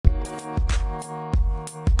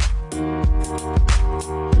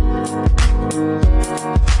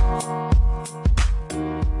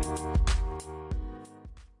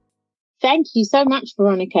thank you so much,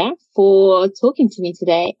 Veronica, for talking to me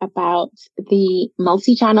today about the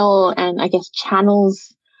multi-channel and I guess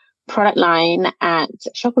channels product line at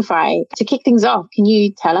Shopify. To kick things off, can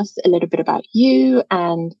you tell us a little bit about you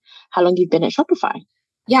and how long you've been at Shopify?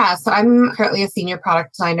 Yeah, so I'm currently a senior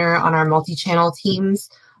product designer on our multi-channel teams.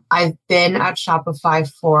 I've been at Shopify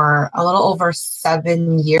for a little over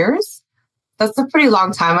 7 years. That's a pretty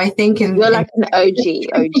long time, I think. You're like an OG.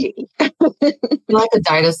 Like a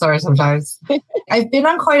dinosaur sometimes. I've been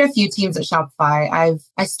on quite a few teams at Shopify.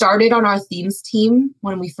 I started on our themes team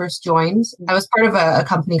when we first joined. I was part of a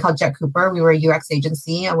company called Jet Cooper. We were a UX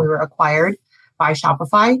agency and we were acquired by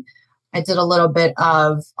Shopify. I did a little bit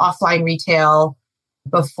of offline retail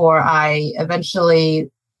before I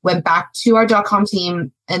eventually went back to our .com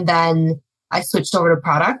team, and then I switched over to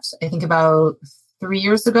product, I think about 3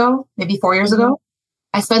 years ago, maybe 4 years ago.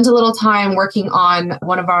 I spent a little time working on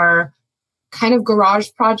one of our kind of garage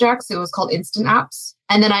projects. It was called Instant Apps.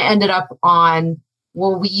 And then I ended up on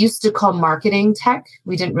what we used to call marketing tech.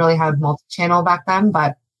 We didn't really have multi-channel back then,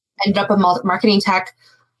 but ended up in marketing tech,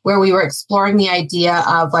 where we were exploring the idea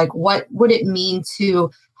of like, what would it mean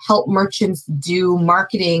to help merchants do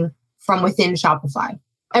marketing from within Shopify?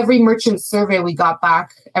 Every merchant survey we got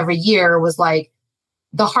back every year was like,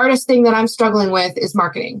 the hardest thing that I'm struggling with is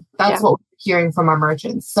marketing. That's what we're hearing from our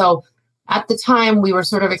merchants. So at the time, we were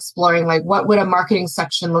sort of exploring like, what would a marketing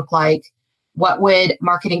section look like? What would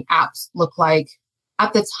marketing apps look like?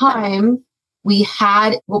 At the time, we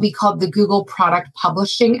had what we called the Google Product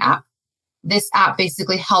Publishing app. This app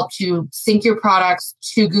basically helped you sync your products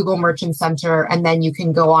to Google Merchant Center, and then you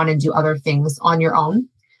can go on and do other things on your own.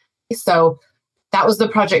 So that was the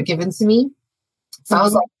project given to me. So I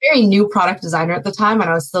was like a very new product designer at the time, and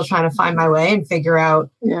I was still trying to find my way and figure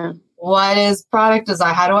out what is product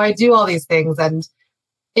design? How do I do all these things? And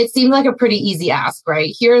it seemed like a pretty easy ask,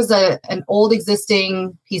 right? Here's an old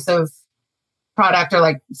existing piece of product or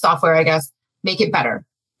like software, I guess, make it better.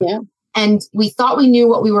 Yeah. And we thought we knew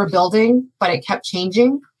what we were building, but it kept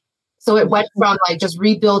changing. So it went from like just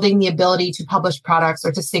rebuilding the ability to publish products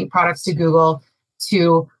or to sync products to Google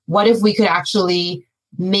to what if we could actually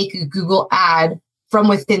make a Google ad from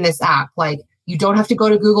within this app? Like, you don't have to go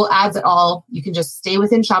to Google Ads at all. You can just stay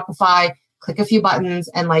within Shopify, click a few buttons,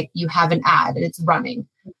 and like you have an ad and it's running.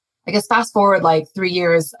 I guess fast forward like 3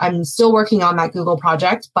 years, I'm still working on that Google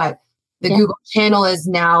project, but the Google channel is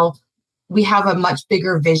now, we have a much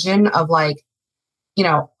bigger vision of like, you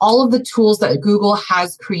know, all of the tools that Google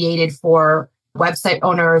has created for website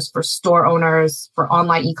owners, for store owners, for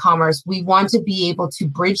online e-commerce. We want to be able to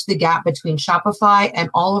bridge the gap between Shopify and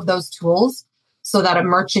all of those tools so that a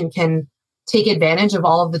merchant can take advantage of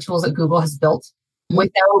all of the tools that Google has built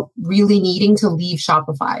without really needing to leave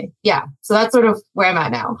Shopify. Yeah. So that's sort of where I'm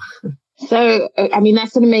at now. So, I mean,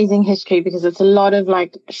 that's an amazing history because it's a lot of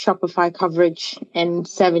like Shopify coverage in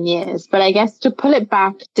 7 years. But I guess to pull it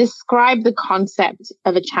back, describe the concept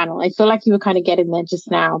of a channel. I feel like you were kind of getting there just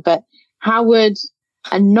now, but how would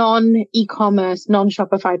a non-e-commerce,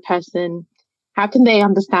 non-Shopify person, how can they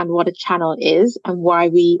understand what a channel is and why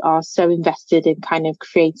we are so invested in kind of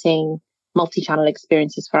creating multi-channel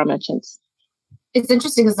experiences for our merchants? It's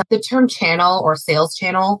interesting because the term channel or sales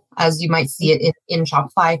channel, as you might see it in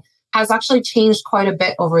Shopify, has actually changed quite a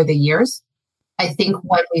bit over the years. I think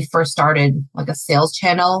when we first started, like a sales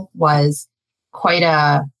channel was quite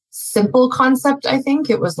a simple concept, I think.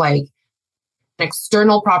 It was like an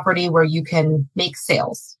external property where you can make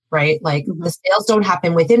sales, right? Like the sales don't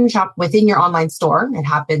happen within your online store. It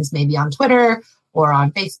happens maybe on Twitter or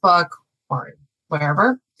on Facebook or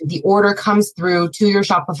wherever. The order comes through to your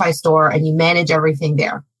Shopify store and you manage everything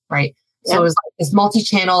there, right? So it was like this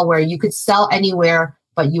multi-channel where you could sell anywhere,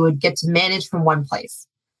 but you would get to manage from one place.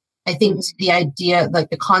 I think the idea, like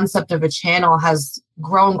the concept of a channel has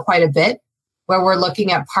grown quite a bit, where we're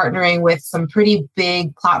looking at partnering with some pretty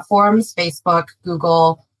big platforms, Facebook,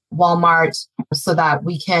 Google, Walmart, so that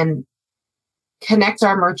we can connect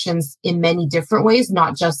our merchants in many different ways,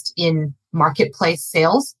 not just in marketplace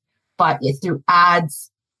sales, but through ads,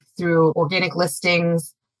 through organic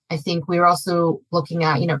listings. I think we're also looking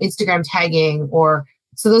at, Instagram tagging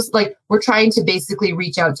so those, like, we're trying to basically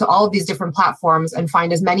reach out to all of these different platforms and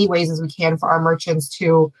find as many ways as we can for our merchants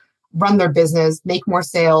to run their business, make more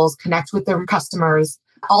sales, connect with their customers.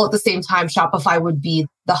 All at the same time, Shopify would be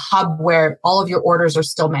the hub where all of your orders are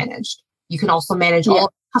still managed. You can also manage all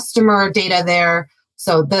of the customer data there.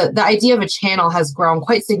 So the idea of a channel has grown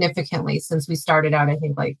quite significantly since we started out, I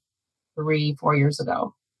think, like 3-4 years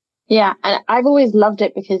ago. Yeah. And I've always loved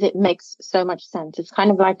it because it makes so much sense. It's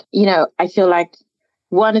kind of like, I feel like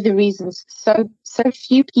one of the reasons so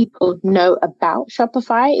few people know about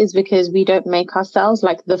Shopify is because we don't make ourselves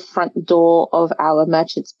like the front door of our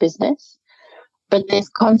merchants business. But this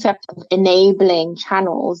concept of enabling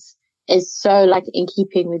channels is so like in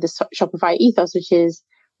keeping with the Shopify ethos, which is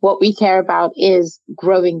what we care about is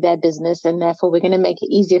growing their business. And therefore, we're going to make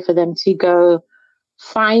it easier for them to go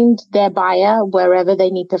find their buyer wherever they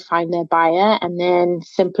need to find their buyer, and then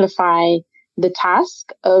simplify the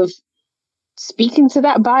task of speaking to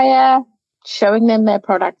that buyer, showing them their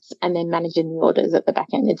products, and then managing the orders at the back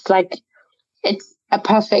end. It's a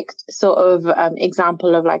perfect sort of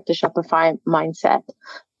example of like the Shopify mindset.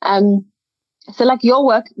 So like your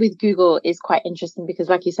work with Google is quite interesting because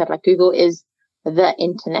like you said, like Google is the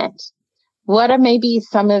internet. What are maybe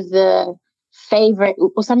some of the favorite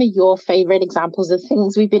or some of your favorite examples of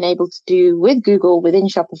things we've been able to do with Google within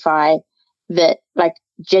Shopify that like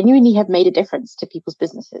genuinely have made a difference to people's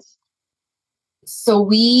businesses? So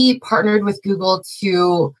we partnered with Google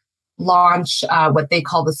to launch what they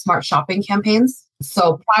call the smart shopping campaigns.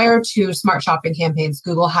 So prior to smart shopping campaigns,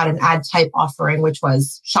 Google had an ad type offering, which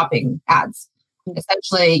was shopping ads.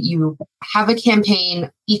 Essentially, you have a campaign,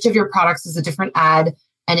 each of your products is a different ad,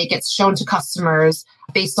 and it gets shown to customers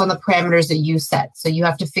based on the parameters that you set. So you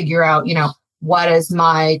have to figure out, what is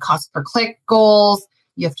my cost per click goals?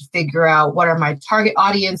 You have to figure out what are my target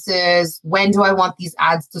audiences? When do I want these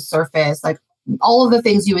ads to surface? Like all of the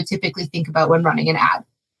things you would typically think about when running an ad.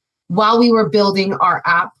 While we were building our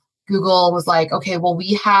app, Google was like, okay, well,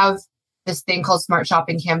 we have this thing called Smart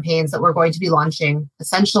Shopping Campaigns that we're going to be launching.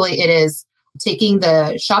 Essentially, it is taking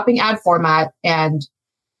the shopping ad format and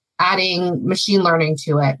adding machine learning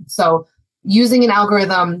to it. So using an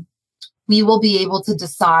algorithm, we will be able to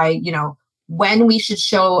decide, when we should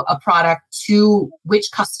show a product to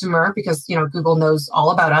which customer, because, Google knows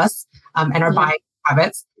all about us and our buying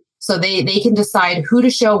habits. So they can decide who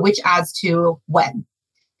to show which ads to when.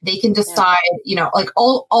 They can decide, like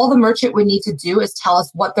all the merchant would need to do is tell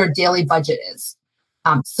us what their daily budget is.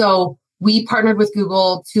 So we partnered with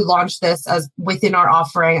Google to launch this as within our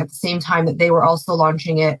offering at the same time that they were also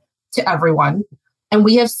launching it to everyone. And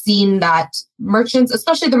we have seen that merchants,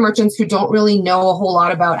 especially the merchants who don't really know a whole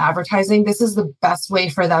lot about advertising, this is the best way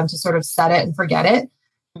for them to sort of set it and forget it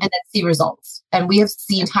and then see results. And we have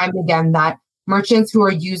seen time and again that merchants who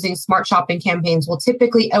are using smart shopping campaigns will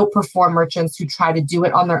typically outperform merchants who try to do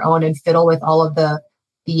it on their own and fiddle with all of the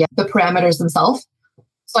parameters themselves.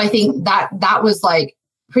 So I think that was like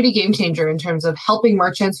pretty game changer in terms of helping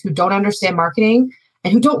merchants who don't understand marketing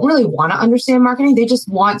and who don't really want to understand marketing. They just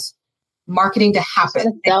want marketing to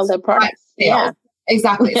happen. Sell their products. Yeah,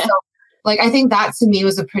 exactly. Yeah. So like, I think that to me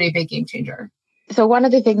was a pretty big game changer. So one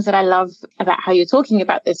of the things that I love about how you're talking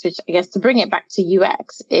about this, which I guess to bring it back to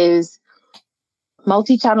UX, is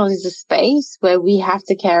multi-channel is a space where we have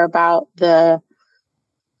to care about the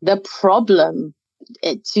problem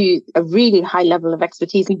to a really high level of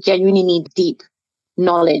expertise. We genuinely need deep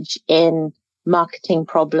knowledge in marketing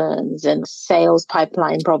problems and sales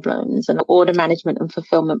pipeline problems and order management and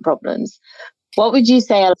fulfillment problems. What would you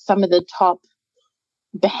say are some of the top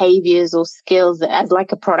behaviors or skills that as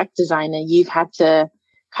like a product designer you've had to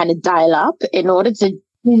kind of dial up in order to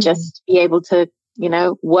just be able to,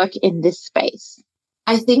 work in this space?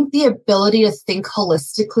 I think the ability to think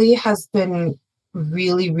holistically has been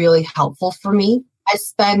really, really helpful for me. I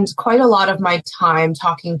spend quite a lot of my time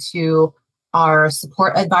talking to our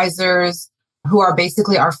support advisors who are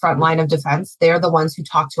basically our front line of defense. They're the ones who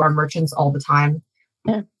talk to our merchants all the time.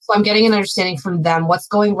 Yeah. So I'm getting an understanding from them. What's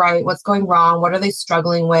going right? What's going wrong? What are they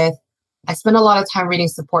struggling with? I spend a lot of time reading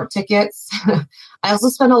support tickets. I also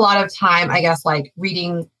spend a lot of time, I guess, like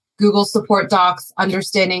reading Google support docs,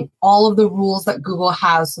 understanding all of the rules that Google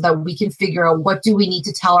has so that we can figure out what do we need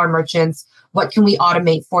to tell our merchants, what can we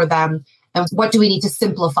automate for them, and what do we need to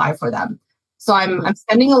simplify for them. So I'm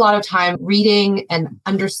spending a lot of time reading and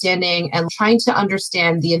understanding and trying to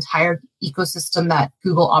understand the entire ecosystem that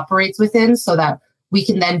Google operates within so that we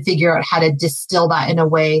can then figure out how to distill that in a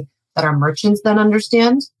way that our merchants then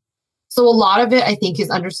understand. So a lot of it, I think,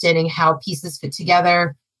 is understanding how pieces fit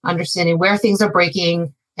together, understanding where things are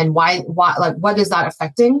breaking and why like what is that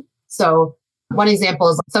affecting. So one example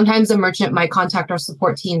is sometimes a merchant might contact our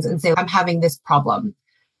support teams and say, I'm having this problem.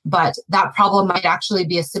 But that problem might actually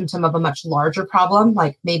be a symptom of a much larger problem.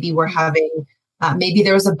 Like maybe we're having, maybe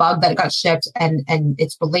there was a bug that got shipped and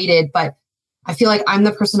it's related. But I feel like I'm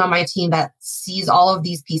the person on my team that sees all of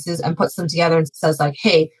these pieces and puts them together and says like,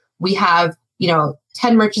 hey, we have,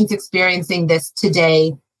 10 merchants experiencing this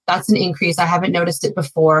today. That's an increase. I haven't noticed it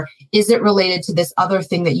before. Is it related to this other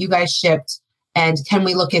thing that you guys shipped? And can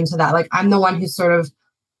we look into that? Like I'm the one who's sort of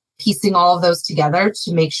piecing all of those together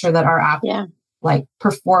to make sure that our app like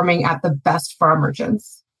performing at the best for our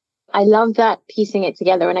merchants. I love that piecing it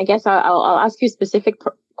together. And I guess I'll ask you a specific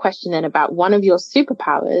question then about one of your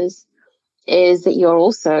superpowers is that you're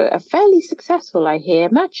also a fairly successful, I hear,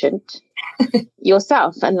 merchant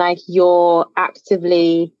yourself. And like you're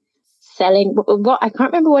actively selling what I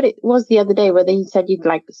can't remember what it was the other day, whether you said you'd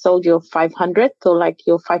like sold your 500th or like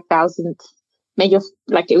your 5,000th, made your,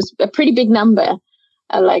 like it was a pretty big number,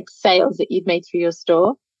 like sales that you'd made through your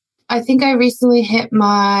store. I think I recently hit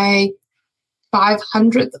my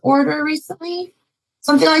 500th order recently,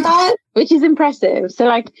 something like that. Which is impressive. So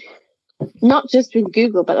like, not just with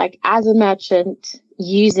Google, but like as a merchant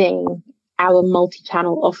using our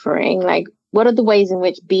multi-channel offering, like what are the ways in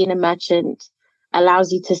which being a merchant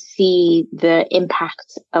allows you to see the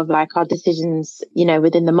impact of like our decisions, you know,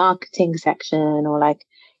 within the marketing section or like,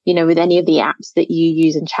 you know, with any of the apps that you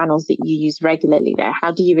use and channels that you use regularly there?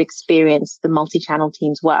 How do you experience the multi-channel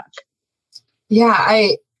team's work? Yeah,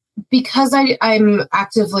 because I'm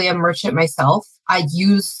actively a merchant myself, I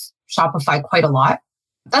use Shopify quite a lot.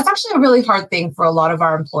 That's actually a really hard thing for a lot of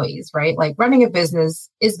our employees, right? Like running a business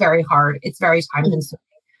is very hard. It's very time consuming.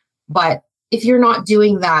 But if you're not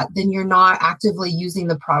doing that, then you're not actively using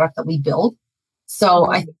the product that we build.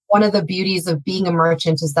 So I think one of the beauties of being a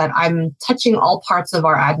merchant is that I'm touching all parts of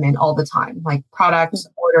our admin all the time, like product,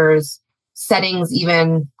 orders, settings,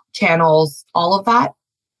 even channels, all of that.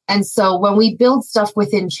 And so when we build stuff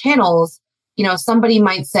within channels, you know, somebody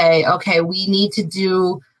might say, okay, we need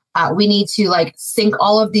to like sync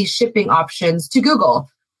all of these shipping options to Google.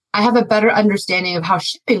 I have a better understanding of how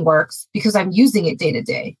shipping works because I'm using it day to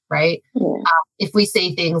day, right? If we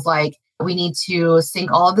say things like, we need to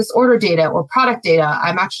sync all of this order data or product data,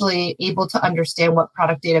 I'm actually able to understand what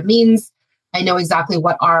product data means. I know exactly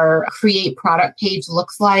what our create product page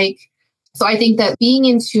looks like. So I think that being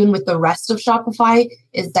in tune with the rest of Shopify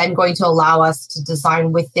is then going to allow us to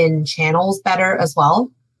design within channels better as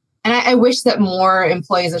well. And I wish that more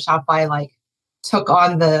employees at Shopify like took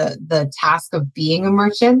on the task of being a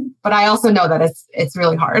merchant, but I also know that it's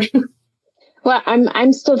really hard. Well,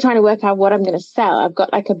 I'm still trying to work out what I'm going to sell. I've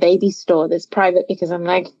got like a baby store that's private because I'm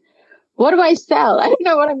like, what do I sell? I don't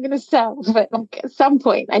know what I'm going to sell, but like at some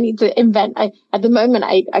point I need to invent. At the moment,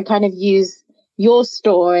 I kind of use your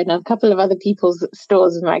store and a couple of other people's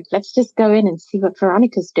stores and like, let's just go in and see what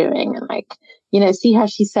Veronica's doing and like, you know, see how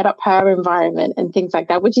she set up her environment and things like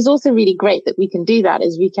that, which is also really great that we can do that,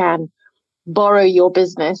 is we can borrow your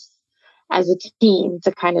business as a team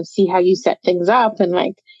to kind of see how you set things up and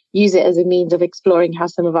like use it as a means of exploring how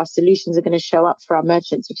some of our solutions are going to show up for our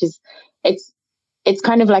merchants, which is, it's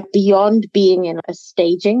kind of like beyond being in a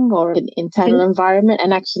staging or an internal environment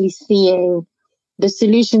and actually seeing the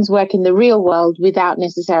solutions work in the real world without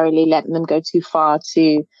necessarily letting them go too far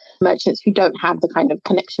to merchants who don't have the kind of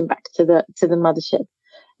connection back to the mothership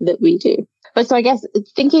that we do. But so I guess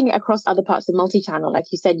thinking across other parts of multi-channel,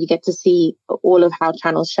 like you said, you get to see all of how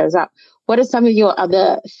channels shows up. What are some of your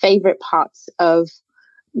other favorite parts of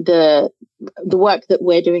the work that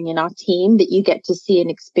we're doing in our team that you get to see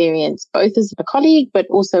and experience both as a colleague, but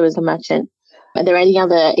also as a merchant? Are there any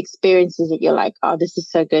other experiences that you're like, oh, this is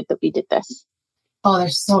so good that we did this? Oh,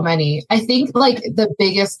 there's so many. I think like the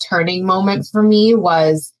biggest turning moment for me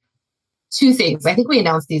was two things. I think we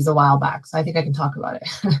announced these a while back, so I think I can talk about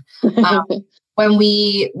it. When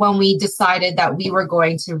we decided that we were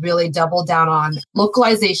going to really double down on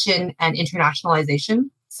localization and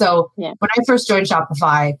internationalization. So when I first joined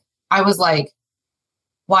Shopify, I was like,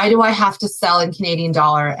 why do I have to sell in Canadian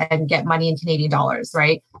dollar and get money in Canadian dollars,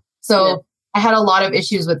 right? So I had a lot of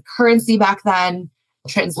issues with currency back then.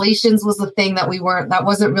 Translations was the thing that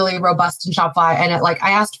wasn't really robust in Shopify. And I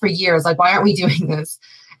asked for years, like, why aren't we doing this?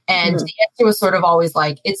 And the answer was sort of always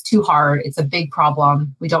like, it's too hard. It's a big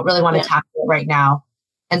problem. We don't really want to tackle it right now.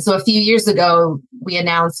 And so a few years ago, we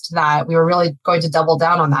announced that we were really going to double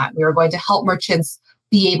down on that. We were going to help merchants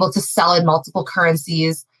be able to sell in multiple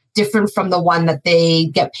currencies, different from the one that they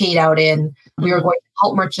get paid out in. We were going to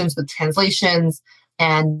help merchants with translations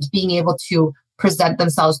and being able to present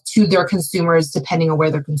themselves to their consumers depending on where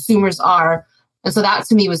their consumers are. And so that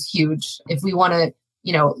to me was huge. If we want to,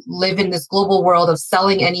 live in this global world of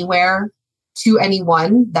selling anywhere to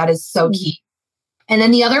anyone, that is so key. And then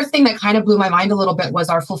the other thing that kind of blew my mind a little bit was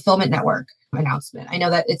our fulfillment network announcement. I know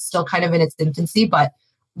that it's still kind of in its infancy, but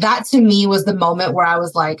that to me was the moment where I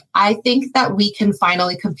was like, I think that we can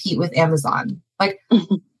finally compete with Amazon. Like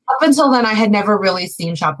up until then, I had never really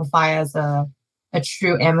seen Shopify as a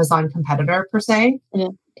true Amazon competitor per se.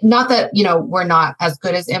 Not that, we're not as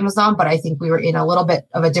good as Amazon, but I think we were in a little bit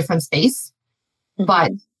of a different space.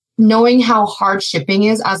 But knowing how hard shipping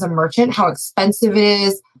is as a merchant, how expensive it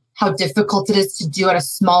is, how difficult it is to do at a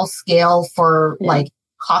small scale for like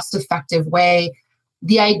cost-effective way.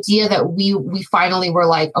 The idea that we finally were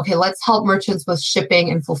like, okay, let's help merchants with shipping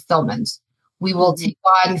and fulfillment. We will take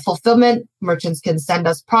on fulfillment. Merchants can send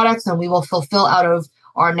us products and we will fulfill out of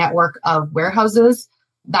our network of warehouses.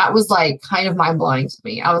 That was like kind of mind blowing to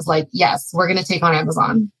me. I was like, yes, we're going to take on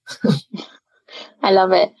Amazon. I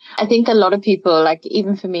love it. I think a lot of people, like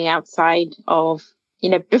even for me outside of,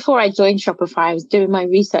 before I joined Shopify, I was doing my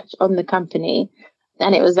research on the company.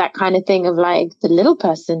 And it was that kind of thing of like the little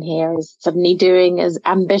person here is suddenly doing as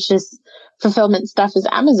ambitious fulfillment stuff as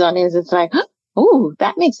Amazon is. It's like, oh,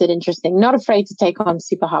 that makes it interesting. Not afraid to take on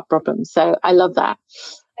super hard problems. So I love that.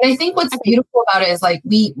 And I think what's beautiful about it is like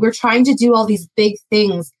we're trying to do all these big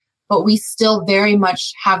things, but we still very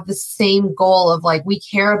much have the same goal of like we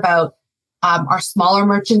care about our smaller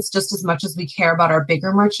merchants just as much as we care about our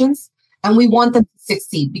bigger merchants. And we want them to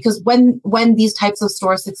succeed because when these types of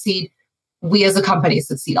stores succeed, we as a company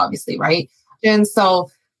succeed, obviously, right? And so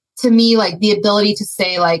to me, like the ability to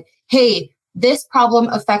say like, hey, this problem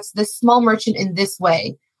affects this small merchant in this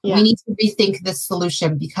way. Yeah. We need to rethink this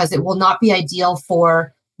solution because it will not be ideal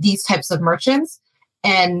for these types of merchants.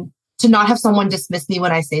 And to not have someone dismiss me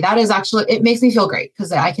when I say that is actually, it makes me feel great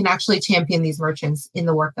because I can actually champion these merchants in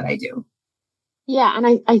the work that I do. Yeah.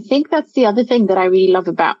 And I think that's the other thing that I really love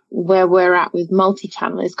about where we're at with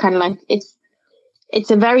multi-channel is kind of like, it's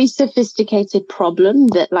a very sophisticated problem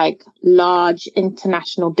that like large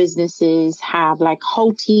international businesses have like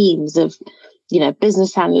whole teams of,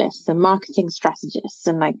 business analysts and marketing strategists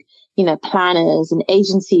and like, planners and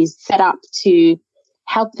agencies set up to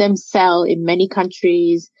help them sell in many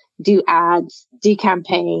countries, do ads, do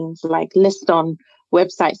campaigns, like list on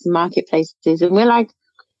websites and marketplaces. And we're like,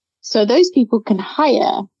 so those people can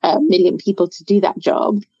hire 1 million people to do that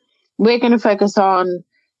job. We're going to focus on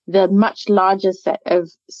the much larger set of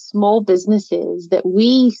small businesses that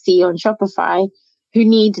we see on Shopify who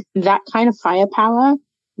need that kind of firepower,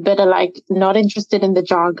 but are like not interested in the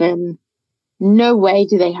jargon. No way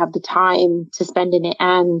do they have the time to spend in it.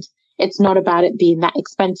 And it's not about it being that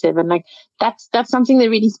expensive. And like, that's something that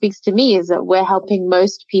really speaks to me is that we're helping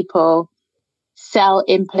most people sell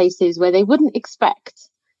in places where they wouldn't expect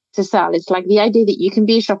to sell. It's like the idea that you can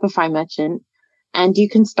be a Shopify merchant and you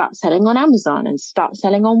can start selling on Amazon and start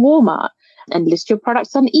selling on Walmart and list your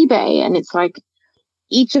products on eBay. And it's like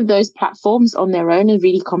each of those platforms on their own are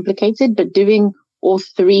really complicated, but doing all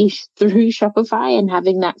three through Shopify and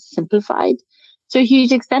having that simplified to a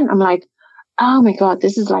huge extent, I'm like, oh my God,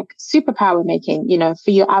 this is like superpower making,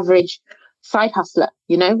 for your average side hustler,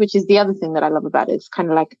 which is the other thing that I love about it. It's kind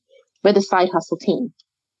of like we're the side hustle team,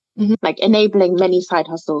 like enabling many side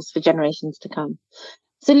hustles for generations to come.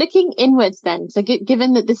 So looking inwards then, so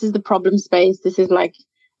given that this is the problem space, this is like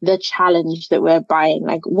the challenge that we're buying,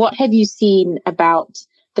 like what have you seen about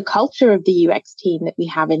the culture of the UX team that we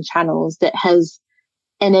have in channels that has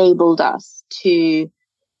enabled us to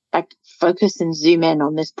like focus and zoom in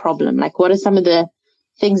on this problem? Like what are some of the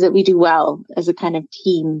things that we do well as a kind of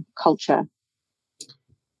team culture?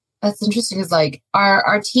 That's interesting is like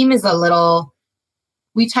our team is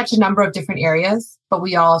we touch a number of different areas, but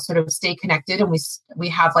we all sort of stay connected and we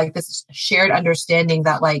have like this shared understanding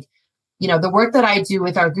that like, the work that I do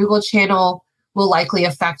with our Google channel will likely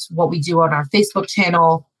affect what we do on our Facebook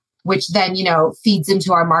channel, which then, feeds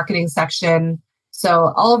into our marketing section.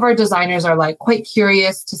 So all of our designers are like quite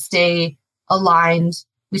curious to stay aligned.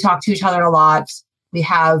 We talk to each other a lot. We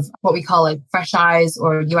have what we call like fresh eyes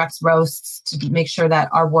or UX roasts to make sure that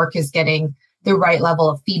our work is getting the right level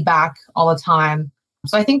of feedback all the time.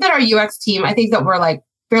 So I think that our UX team, I think that we're like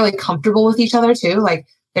fairly comfortable with each other too. Like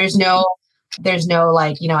there's no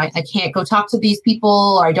like, I can't go talk to these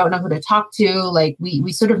people or I don't know who to talk to. Like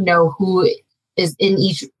we sort of know who is in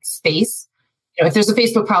each space. If there's a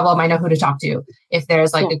Facebook problem, I know who to talk to. If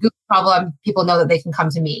there's like a Google problem, people know that they can come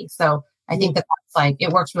to me. So I think that's like, it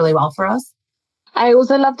works really well for us. I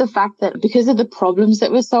also love the fact that because of the problems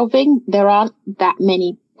that we're solving, there aren't that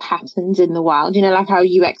many patterns in the wild, like how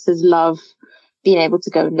UXers love being able to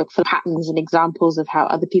go and look for patterns and examples of how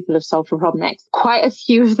other people have solved a problem next. Quite a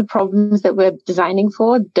few of the problems that we're designing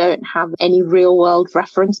for don't have any real world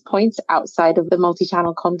reference points outside of the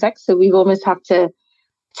multi-channel context. So we've almost have to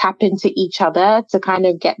tap into each other to kind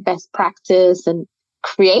of get best practice and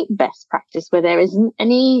create best practice where there isn't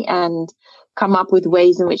any and come up with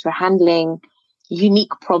ways in which we're handling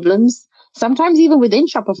unique problems. Sometimes even within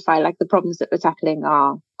Shopify, like the problems that we're tackling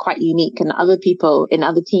are quite unique and other people in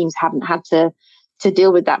other teams haven't had to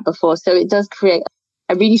deal with that before. So it does create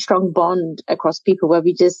a really strong bond across people where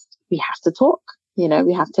we have to talk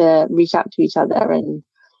we have to reach out to each other and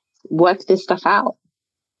work this stuff out.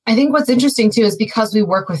 I think what's interesting too is because we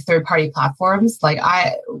work with third-party platforms,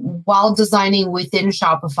 while designing within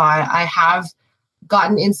Shopify, I have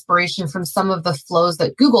gotten inspiration from some of the flows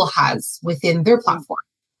that Google has within their platform.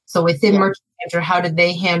 So within Merchant Manager, how did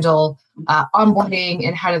they handle onboarding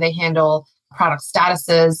and how do they handle product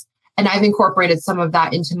statuses? And I've incorporated some of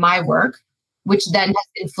that into my work, which then has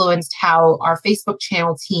influenced how our Facebook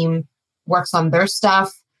channel team works on their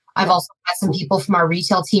stuff. I've also had some people from our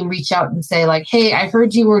retail team reach out and say like, hey, I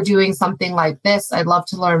heard you were doing something like this. I'd love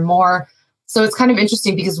to learn more. So it's kind of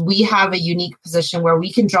interesting because we have a unique position where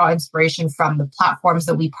we can draw inspiration from the platforms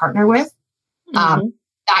that we partner with.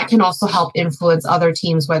 That can also help influence other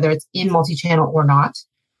teams, whether it's in multi-channel or not.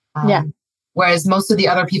 Whereas most of the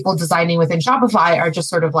other people designing within Shopify are just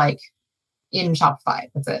sort of like in Shopify.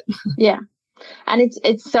 That's it. Yeah. And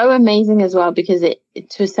it's so amazing as well because it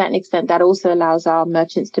to a certain extent that also allows our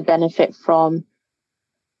merchants to benefit from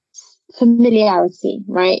familiarity,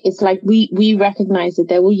 right? It's like we recognize that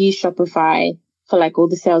they will use Shopify for like all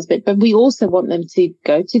the sales bit, but we also want them to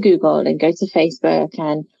go to Google and go to Facebook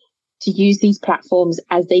and to use these platforms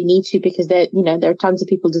as they need to because there are tons of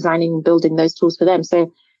people designing and building those tools for them.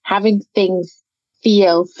 So having things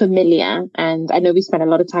feel familiar, and I know we spend a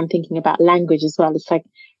lot of time thinking about language as well. It's like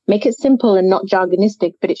make it simple and not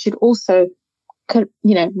jargonistic, but it should also,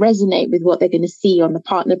 resonate with what they're going to see on the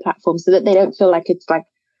partner platform so that they don't feel like it's like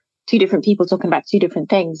two different people talking about two different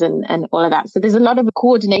things and all of that. So there's a lot of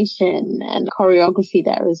coordination and choreography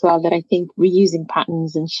there as well that I think reusing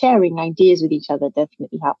patterns and sharing ideas with each other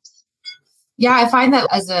definitely helps. Yeah, I find that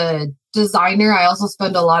as a designer, I also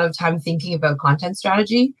spend a lot of time thinking about content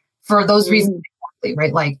strategy for those reasons,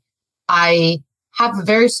 right? Like I have a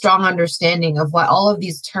very strong understanding of what all of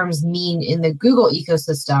these terms mean in the Google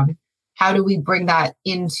ecosystem. How do we bring that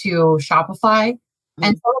into Shopify?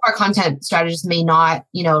 And some of our content strategists may not,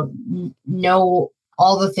 know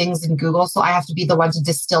all the things in Google. So I have to be the one to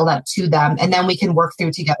distill that to them. And then we can work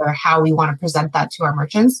through together how we want to present that to our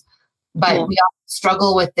merchants. But we often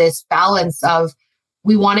struggle with this balance of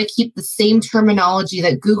we want to keep the same terminology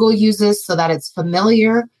that Google uses so that it's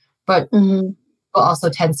familiar, but also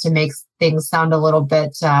tends to make things sound a little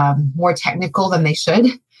bit more technical than they should.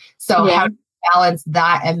 So how to balance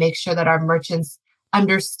that and make sure that our merchants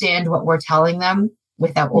understand what we're telling them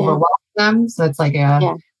without overwhelming them. So it's like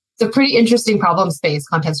it's a pretty interesting problem space,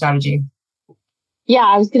 content strategy. Yeah,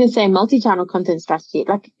 I was going to say multi-channel content strategy.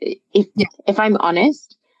 Like if I'm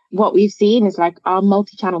honest, what we've seen is like our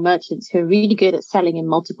multi-channel merchants who are really good at selling in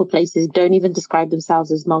multiple places don't even describe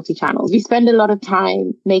themselves as multi-channels. We spend a lot of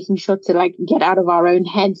time making sure to like get out of our own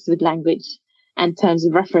heads with language and terms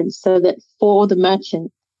of reference so that for the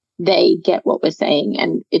merchant, they get what we're saying.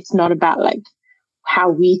 And it's not about like how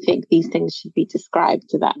we think these things should be described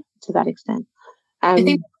to that extent. I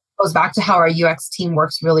think it goes back to how our UX team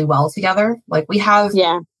works really well together. Like we have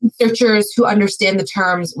researchers who understand the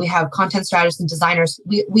terms. We have content strategists and designers.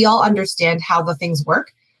 We all understand how the things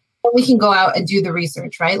work. And we can go out and do the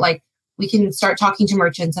research, right? Like we can start talking to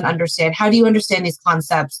merchants and understand, how do you understand these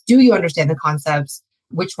concepts? Do you understand the concepts?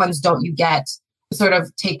 Which ones don't you get? Sort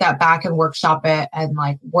of take that back and workshop it and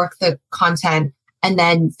like work the content and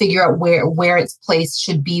then figure out where its place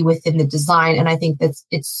should be within the design. And I think that's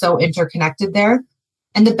it's so interconnected there.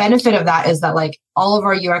 And the benefit of that is that like all of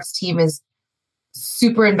our UX team is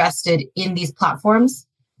super invested in these platforms.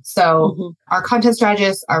 So our content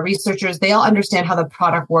strategists, our researchers, they all understand how the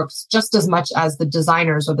product works just as much as the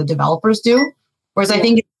designers or the developers do. Whereas I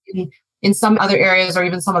think in some other areas or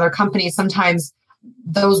even some other companies, sometimes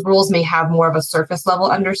those roles may have more of a surface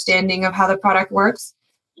level understanding of how the product works.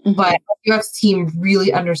 But our UX team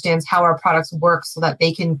really understands how our products work so that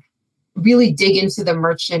they can really dig into the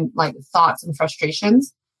merchant like thoughts and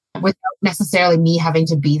frustrations without necessarily me having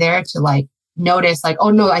to be there to like notice like, oh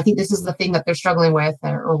no, I think this is the thing that they're struggling with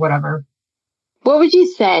or whatever. What would you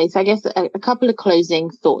say? So I guess a couple of closing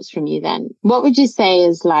thoughts from you then. What would you say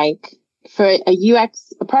is like for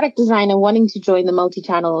a product designer wanting to join the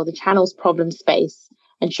multi-channel or the channels problem space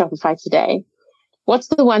in Shopify today? What's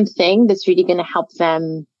the one thing that's really going to help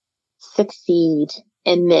them succeed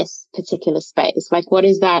in this particular space? Like what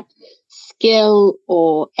is that skill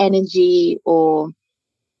or energy or,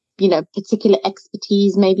 particular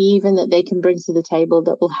expertise, maybe even that they can bring to the table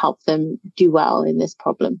that will help them do well in this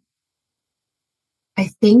problem? I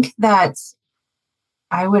think that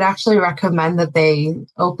I would actually recommend that they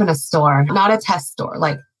open a store, not a test store,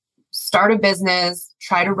 like start a business,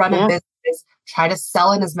 try to run a business, try to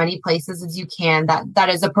sell in as many places as you can. That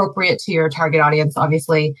is appropriate to your target audience,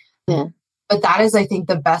 obviously. Yeah. But that is, I think,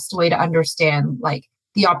 the best way to understand like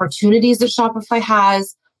the opportunities that Shopify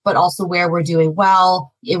has, but also where we're doing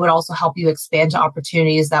well. It would also help you expand to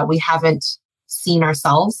opportunities that we haven't seen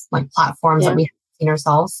ourselves, like platforms that we haven't seen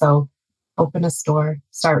ourselves. So open a store,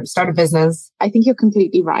 start a business. I think you're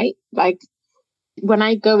completely right. Like when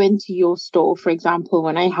I go into your store, for example,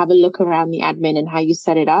 when I have a look around the admin and how you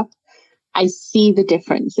set it up, I see the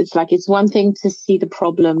difference. It's like, it's one thing to see the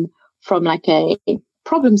problem from like a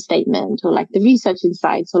problem statement or like the research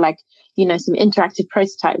insights or like, you know, some interactive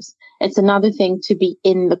prototypes. It's another thing to be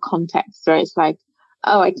in the context where it's like,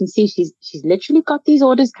 oh, I can see she's literally got these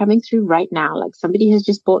orders coming through right now. Like somebody has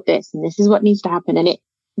just bought this and this is what needs to happen. And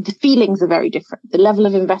the feelings are very different. The level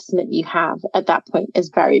of investment you have at that point is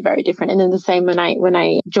very, very different. And then the same when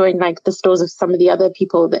I joined like the stores of some of the other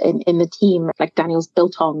people that in the team, like Daniel's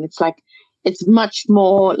Biltong, it's like, it's much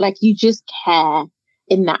more like you just care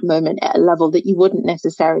in that moment at a level that you wouldn't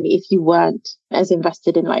necessarily if you weren't as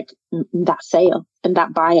invested in like that sale and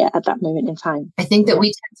that buyer at that moment in time. I think that we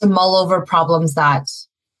tend to mull over problems that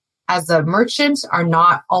as a merchant are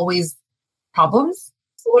not always problems.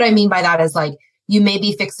 So what I mean by that is like, you may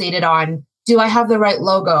be fixated on, do I have the right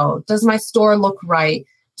logo? Does my store look right?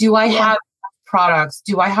 Do I have products?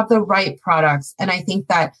 Do I have the right products? And I think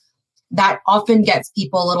that often gets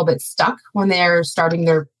people a little bit stuck when they're starting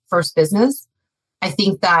their first business. I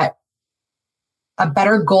think that a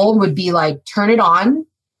better goal would be like, turn it on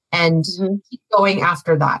and keep going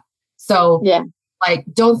after that. So like,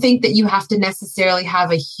 don't think that you have to necessarily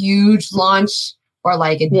have a huge launch or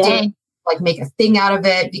like a day, like make a thing out of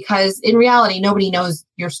it, because in reality, nobody knows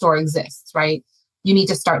your store exists, right? You need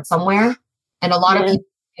to start somewhere. And a lot of people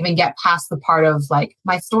even get past the part of like,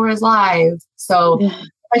 my store is live. So if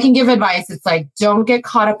I can give advice, it's like, don't get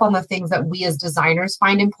caught up on the things that we as designers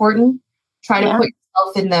find important. Try to put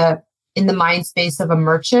yourself in the mind space of a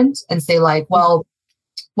merchant and say like, well,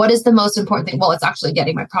 what is the most important thing? Well, it's actually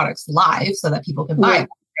getting my products live so that people can buy them,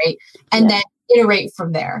 right? And then iterate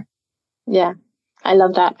from there. Yeah. I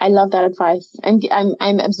love that. I love that advice.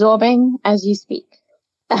 I'm absorbing as you speak.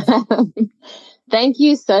 Thank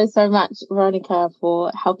you so much, Veronica,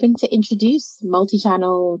 for helping to introduce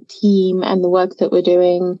multi-channel team and the work that we're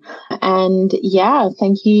doing. And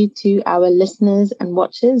thank you to our listeners and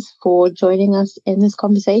watchers for joining us in this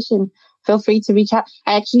conversation. Feel free to reach out.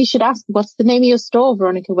 I actually should ask, what's the name of your store,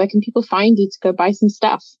 Veronica? Where can people find you to go buy some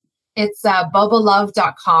stuff? It's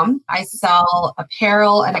bubblelove.com. I sell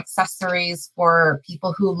apparel and accessories for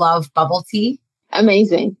people who love bubble tea.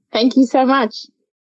 Amazing. Thank you so much.